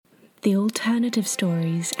the Alternative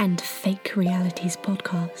Stories and Fake Realities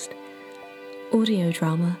podcast. Audio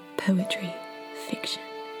drama, poetry, fiction.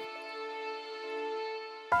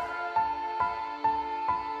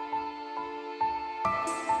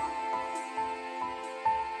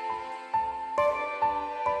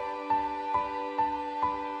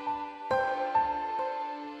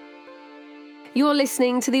 You're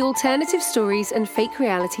listening to the Alternative Stories and Fake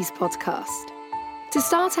Realities podcast. To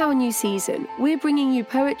start our new season, we're bringing you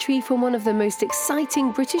poetry from one of the most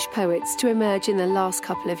exciting British poets to emerge in the last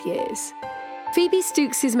couple of years. Phoebe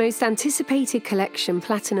Stooks' most anticipated collection,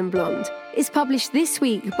 Platinum Blonde, is published this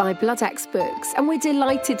week by Bloodaxe Books, and we're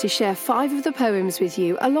delighted to share 5 of the poems with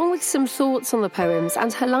you, along with some thoughts on the poems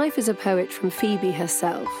and her life as a poet from Phoebe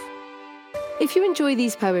herself. If you enjoy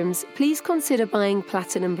these poems, please consider buying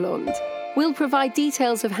Platinum Blonde. We'll provide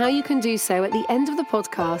details of how you can do so at the end of the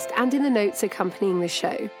podcast and in the notes accompanying the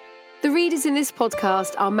show. The readers in this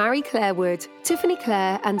podcast are Mary Claire Wood, Tiffany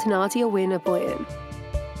Clare and Nadia Wynne Aboyan.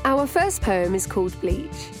 Our first poem is called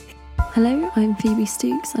Bleach. Hello, I'm Phoebe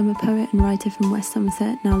Stooks. I'm a poet and writer from West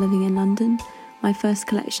Somerset, now living in London. My first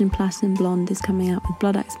collection, Platinum Blonde, is coming out with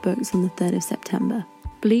Bloodaxe Books on the 3rd of September.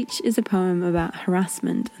 Bleach is a poem about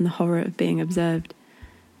harassment and the horror of being observed.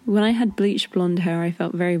 When I had bleached blonde hair, I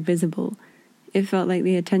felt very visible. It felt like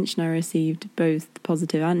the attention I received, both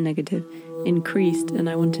positive and negative, increased, and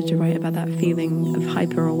I wanted to write about that feeling of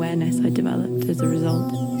hyper-awareness I developed as a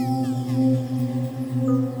result.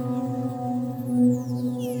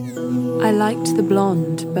 I liked the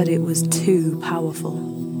blonde, but it was too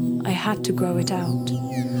powerful. I had to grow it out.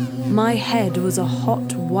 My head was a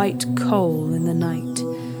hot white coal in the night.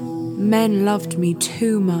 Men loved me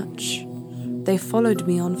too much. They followed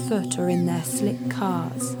me on foot or in their slick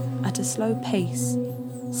cars, at a slow pace,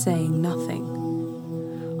 saying nothing.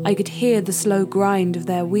 I could hear the slow grind of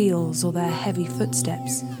their wheels or their heavy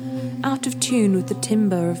footsteps, out of tune with the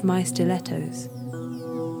timbre of my stilettos.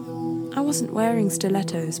 I wasn't wearing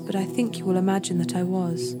stilettos, but I think you will imagine that I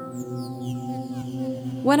was.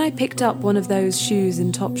 When I picked up one of those shoes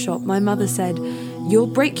in Topshop, my mother said, "You'll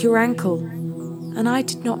break your ankle," and I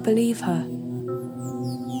did not believe her.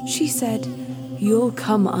 She said, "You'll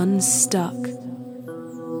come unstuck."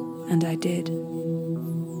 And I did.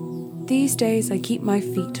 These days I keep my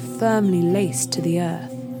feet firmly laced to the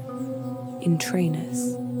earth, in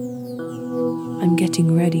trainers. I'm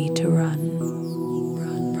getting ready to run.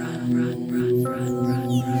 Run, run, run, run, run,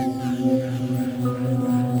 run, run,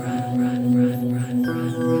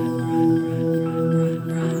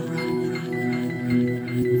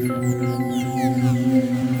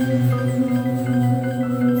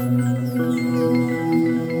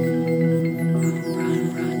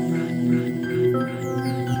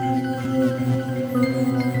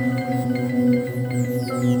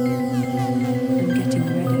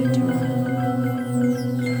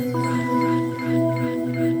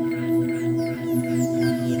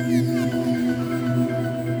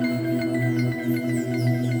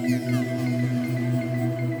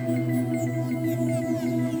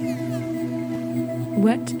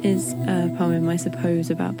 Wet is a poem, I suppose,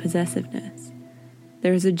 about possessiveness.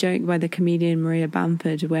 There is a joke by the comedian Maria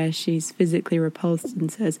Bamford where she's physically repulsed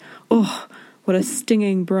and says, "Oh, what a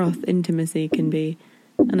stinging broth intimacy can be."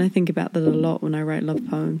 And I think about that a lot when I write love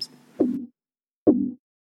poems.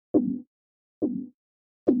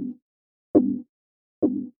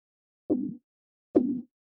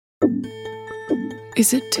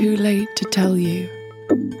 Is it too late to tell you?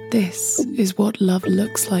 This is what love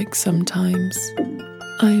looks like sometimes.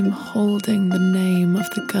 I am holding the name of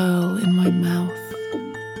the girl in my mouth.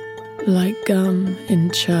 Like gum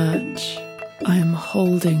in church, I am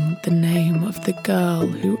holding the name of the girl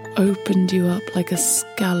who opened you up like a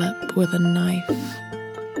scallop with a knife.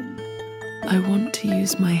 I want to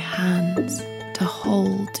use my hands to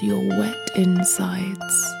hold your wet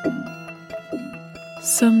insides.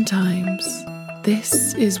 Sometimes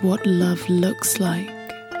this is what love looks like.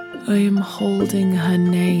 I am holding her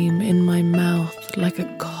name in my mouth like a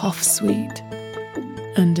cough sweet,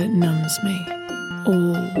 and it numbs me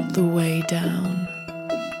all the way down.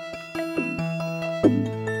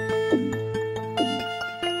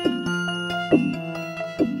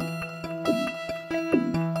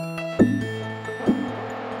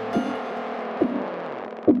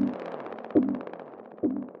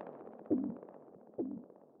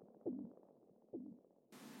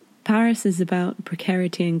 Paris is about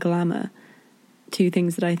precarity and glamour, two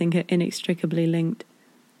things that I think are inextricably linked.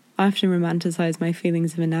 I often romanticize my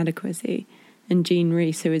feelings of inadequacy, and Jean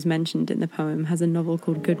Rhys, who is mentioned in the poem, has a novel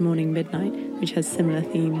called Good Morning Midnight, which has similar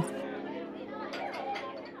themes.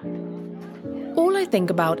 All I think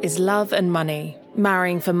about is love and money.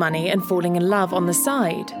 marrying for money and falling in love on the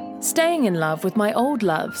side. Staying in love with my old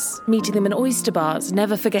loves, meeting them in oyster bars,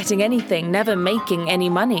 never forgetting anything, never making any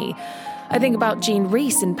money. I think about Jean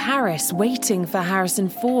Rhys in Paris, waiting for Harrison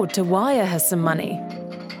Ford to wire her some money.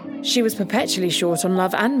 She was perpetually short on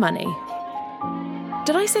love and money.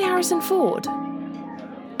 Did I say Harrison Ford?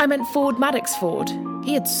 I meant Ford Madox Ford.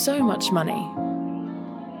 He had so much money.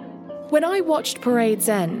 When I watched Parade's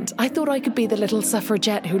End, I thought I could be the little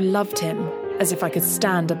suffragette who loved him, as if I could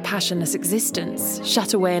stand a passionless existence,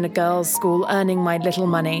 shut away in a girls' school, earning my little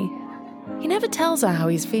money. He never tells her how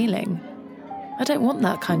he's feeling. I don't want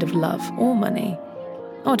that kind of love or money.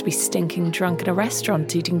 I want to be stinking drunk in a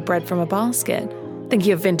restaurant, eating bread from a basket,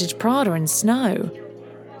 thinking of vintage Prada and snow.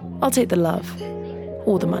 I'll take the love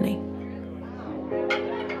or the money.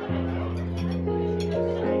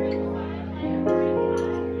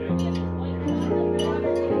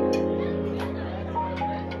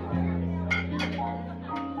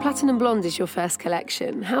 Platinum Blonde is your first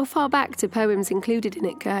collection. How far back do poems included in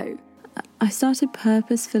it go? I started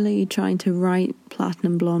purposefully trying to write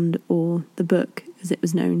Platinum Blonde, or the book as it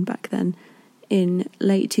was known back then, in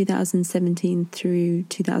late 2017 through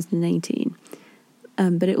 2018.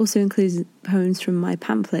 But it also includes poems from my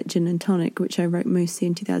pamphlet, Gin and Tonic, which I wrote mostly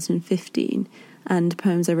in 2015, and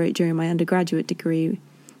poems I wrote during my undergraduate degree,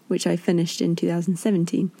 which I finished in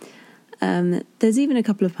 2017. There's even a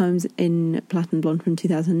couple of poems in Platinum Blonde from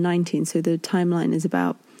 2019, so the timeline is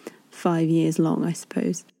about 5 years long, I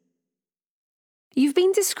suppose. You've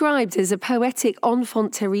been described as a poetic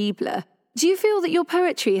enfant terrible. Do you feel that your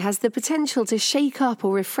poetry has the potential to shake up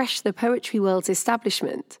or refresh the poetry world's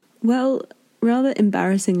establishment? Well, rather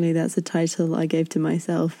embarrassingly, that's a title I gave to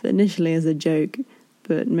myself, initially as a joke,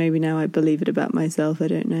 but maybe now I believe it about myself, I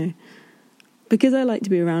don't know. Because I like to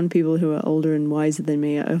be around people who are older and wiser than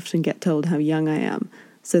me, I often get told how young I am,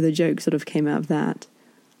 so the joke sort of came out of that.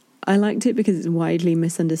 I liked it because it's widely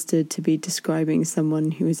misunderstood to be describing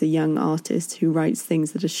someone who is a young artist who writes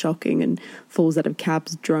things that are shocking and falls out of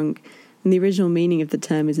cabs drunk. And the original meaning of the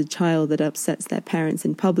term is a child that upsets their parents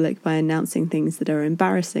in public by announcing things that are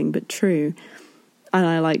embarrassing but true. And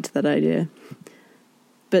I liked that idea.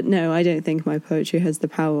 But no, I don't think my poetry has the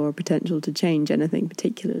power or potential to change anything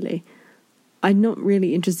particularly. I'm not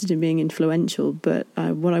really interested in being influential, but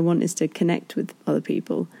what I want is to connect with other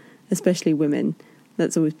people, especially women.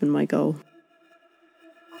 That's always been my goal.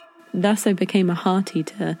 Thus I Became a Heart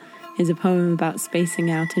Eater is a poem about spacing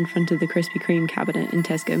out in front of the Krispy Kreme cabinet in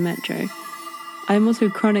Tesco Metro. I am also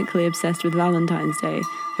chronically obsessed with Valentine's Day,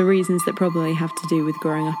 for reasons that probably have to do with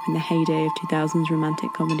growing up in the heyday of 2000s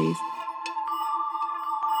romantic comedies.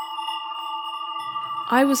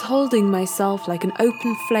 I was holding myself like an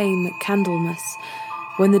open flame at Candlemas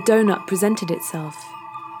when the donut presented itself,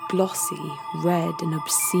 glossy, red and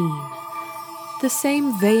obscene. The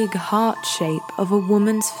same vague heart shape of a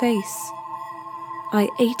woman's face. I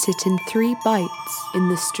ate it in 3 bites in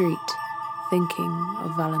the street, thinking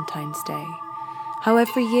of Valentine's Day. How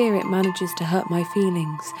every year it manages to hurt my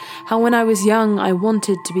feelings. How when I was young I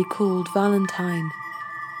wanted to be called Valentine,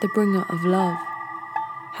 the bringer of love.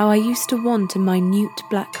 How I used to want a minute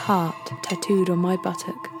black heart tattooed on my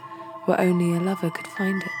buttock, where only a lover could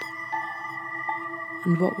find it.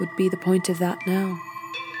 And what would be the point of that now?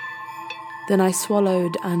 Then I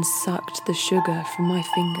swallowed and sucked the sugar from my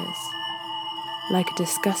fingers, like a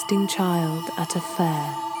disgusting child at a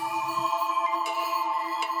fair.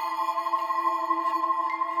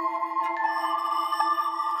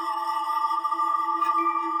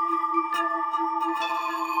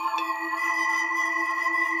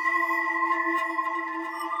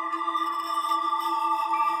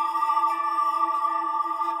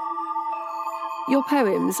 Your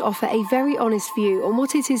poems offer a very honest view on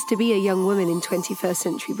what it is to be a young woman in 21st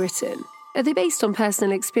century Britain. Are they based on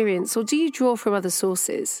personal experience, or do you draw from other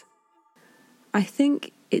sources? I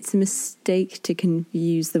think it's a mistake to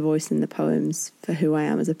confuse the voice in the poems for who I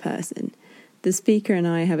am as a person. The speaker and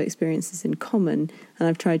I have experiences in common, and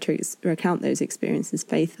I've tried to recount those experiences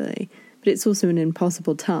faithfully, but it's also an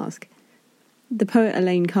impossible task. The poet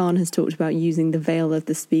Elaine Kahn has talked about using the veil of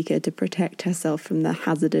the speaker to protect herself from the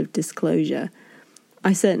hazard of disclosure.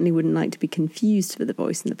 I certainly wouldn't like to be confused for the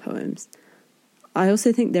voice in the poems. I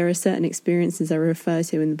also think there are certain experiences I refer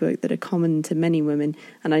to in the book that are common to many women,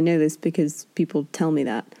 and I know this because people tell me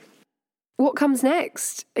that. What comes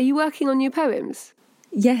next? Are you working on new poems?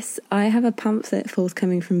 Yes, I have a pamphlet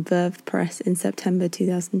forthcoming from Verve Press in September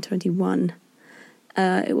 2021.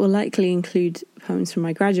 It will likely include poems from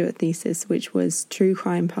my graduate thesis, which was true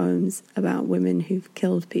crime poems about women who've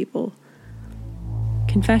killed people.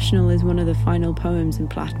 Confessional is one of the final poems in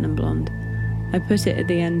Platinum Blonde. I put it at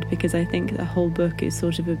the end because I think the whole book is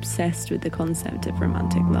sort of obsessed with the concept of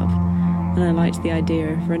romantic love, and I liked the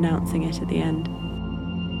idea of renouncing it at the end.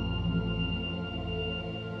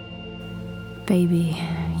 Baby,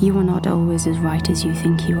 you are not always as right as you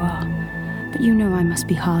think you are, but you know I must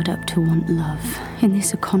be hard up to want love in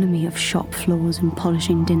this economy of shop floors and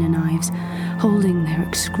polishing dinner knives, holding their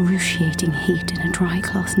excruciating heat in a dry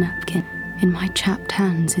cloth napkin. In my chapped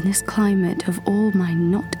hands, in this climate of all my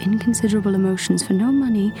not inconsiderable emotions for no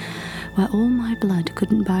money, where all my blood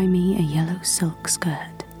couldn't buy me a yellow silk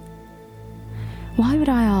skirt. Why would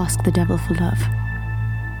I ask the devil for love?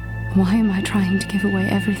 Why am I trying to give away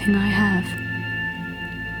everything I have?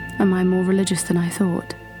 Am I more religious than I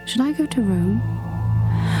thought? Should I go to Rome?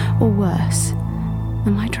 Or worse,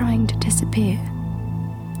 am I trying to disappear?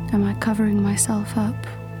 Am I covering myself up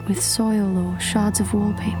with soil or shards of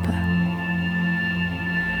wallpaper?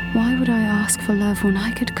 Why would I ask for love when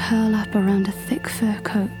I could curl up around a thick fur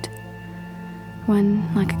coat?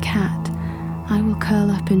 When, like a cat, I will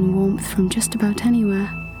curl up in warmth from just about anywhere.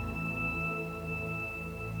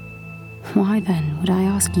 Why then would I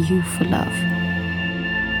ask you for love?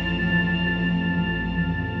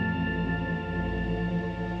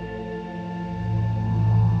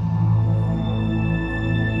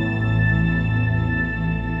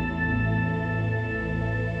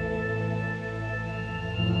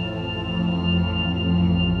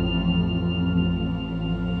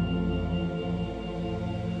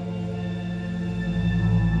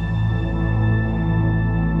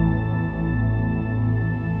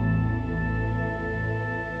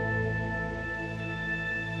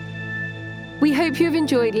 We hope you have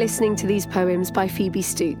enjoyed listening to these poems by Phoebe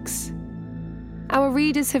Stooks. Our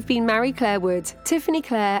readers have been Mary Claire Wood, Tiffany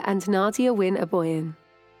Clare and Nadia Wynne Aboyan.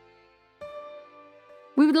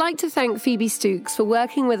 We would like to thank Phoebe Stooks for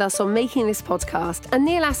working with us on making this podcast, and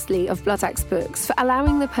Neil Astley of Blood Axe Books for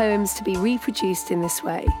allowing the poems to be reproduced in this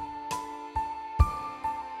way.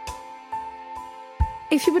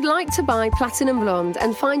 If you would like to buy Platinum Blonde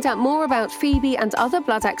and find out more about Phoebe and other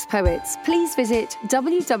Blood Axe poets, please visit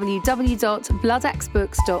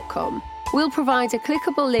www.bloodaxebooks.com. We'll provide a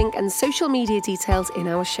clickable link and social media details in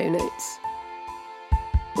our show notes.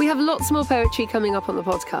 We have lots more poetry coming up on the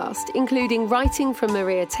podcast, including writing from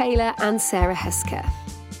Maria Taylor and Sarah Hesketh.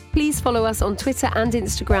 Please follow us on Twitter and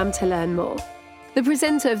Instagram to learn more. The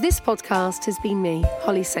presenter of this podcast has been me,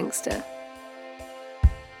 Holly Sangster.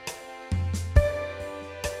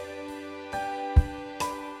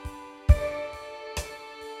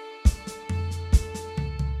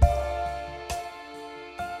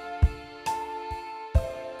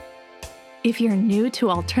 If you're new to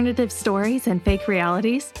alternative stories and fake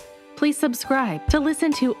realities, please subscribe to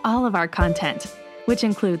listen to all of our content, which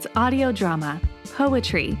includes audio drama,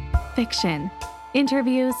 poetry, fiction,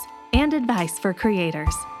 interviews, and advice for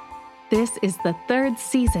creators. This is the 3rd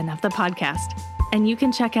season of the podcast, and you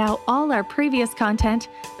can check out all our previous content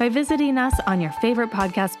by visiting us on your favorite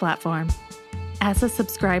podcast platform. As a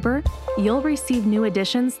subscriber, you'll receive new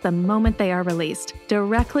editions the moment they are released,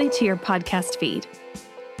 directly to your podcast feed.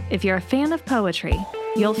 If you're a fan of poetry,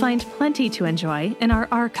 you'll find plenty to enjoy in our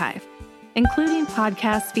archive, including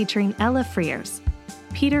podcasts featuring Ella Frears,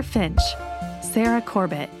 Peter Finch, Sarah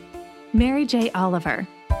Corbett, Mary J. Oliver,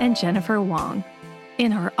 and Jennifer Wong.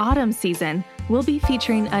 In our autumn season, we'll be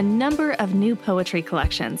featuring a number of new poetry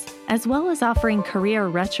collections, as well as offering career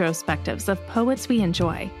retrospectives of poets we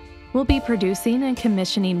enjoy. We'll be producing and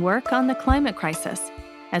commissioning work on the climate crisis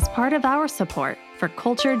as part of our support for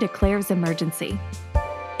Culture Declares Emergency.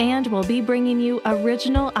 And we'll be bringing you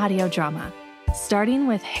original audio drama, starting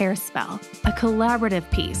with Hairspell, a collaborative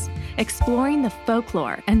piece exploring the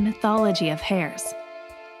folklore and mythology of hares.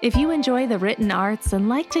 If you enjoy the written arts and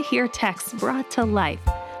like to hear texts brought to life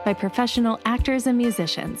by professional actors and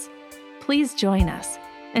musicians, please join us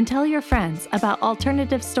and tell your friends about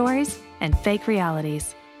alternative stories and fake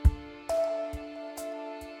realities.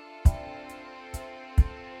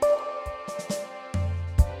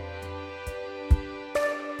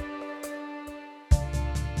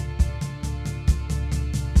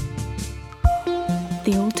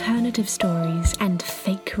 The Alternative Stories and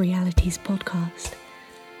Fake Realities podcast.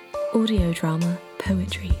 Audio drama,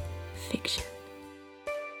 poetry, fiction.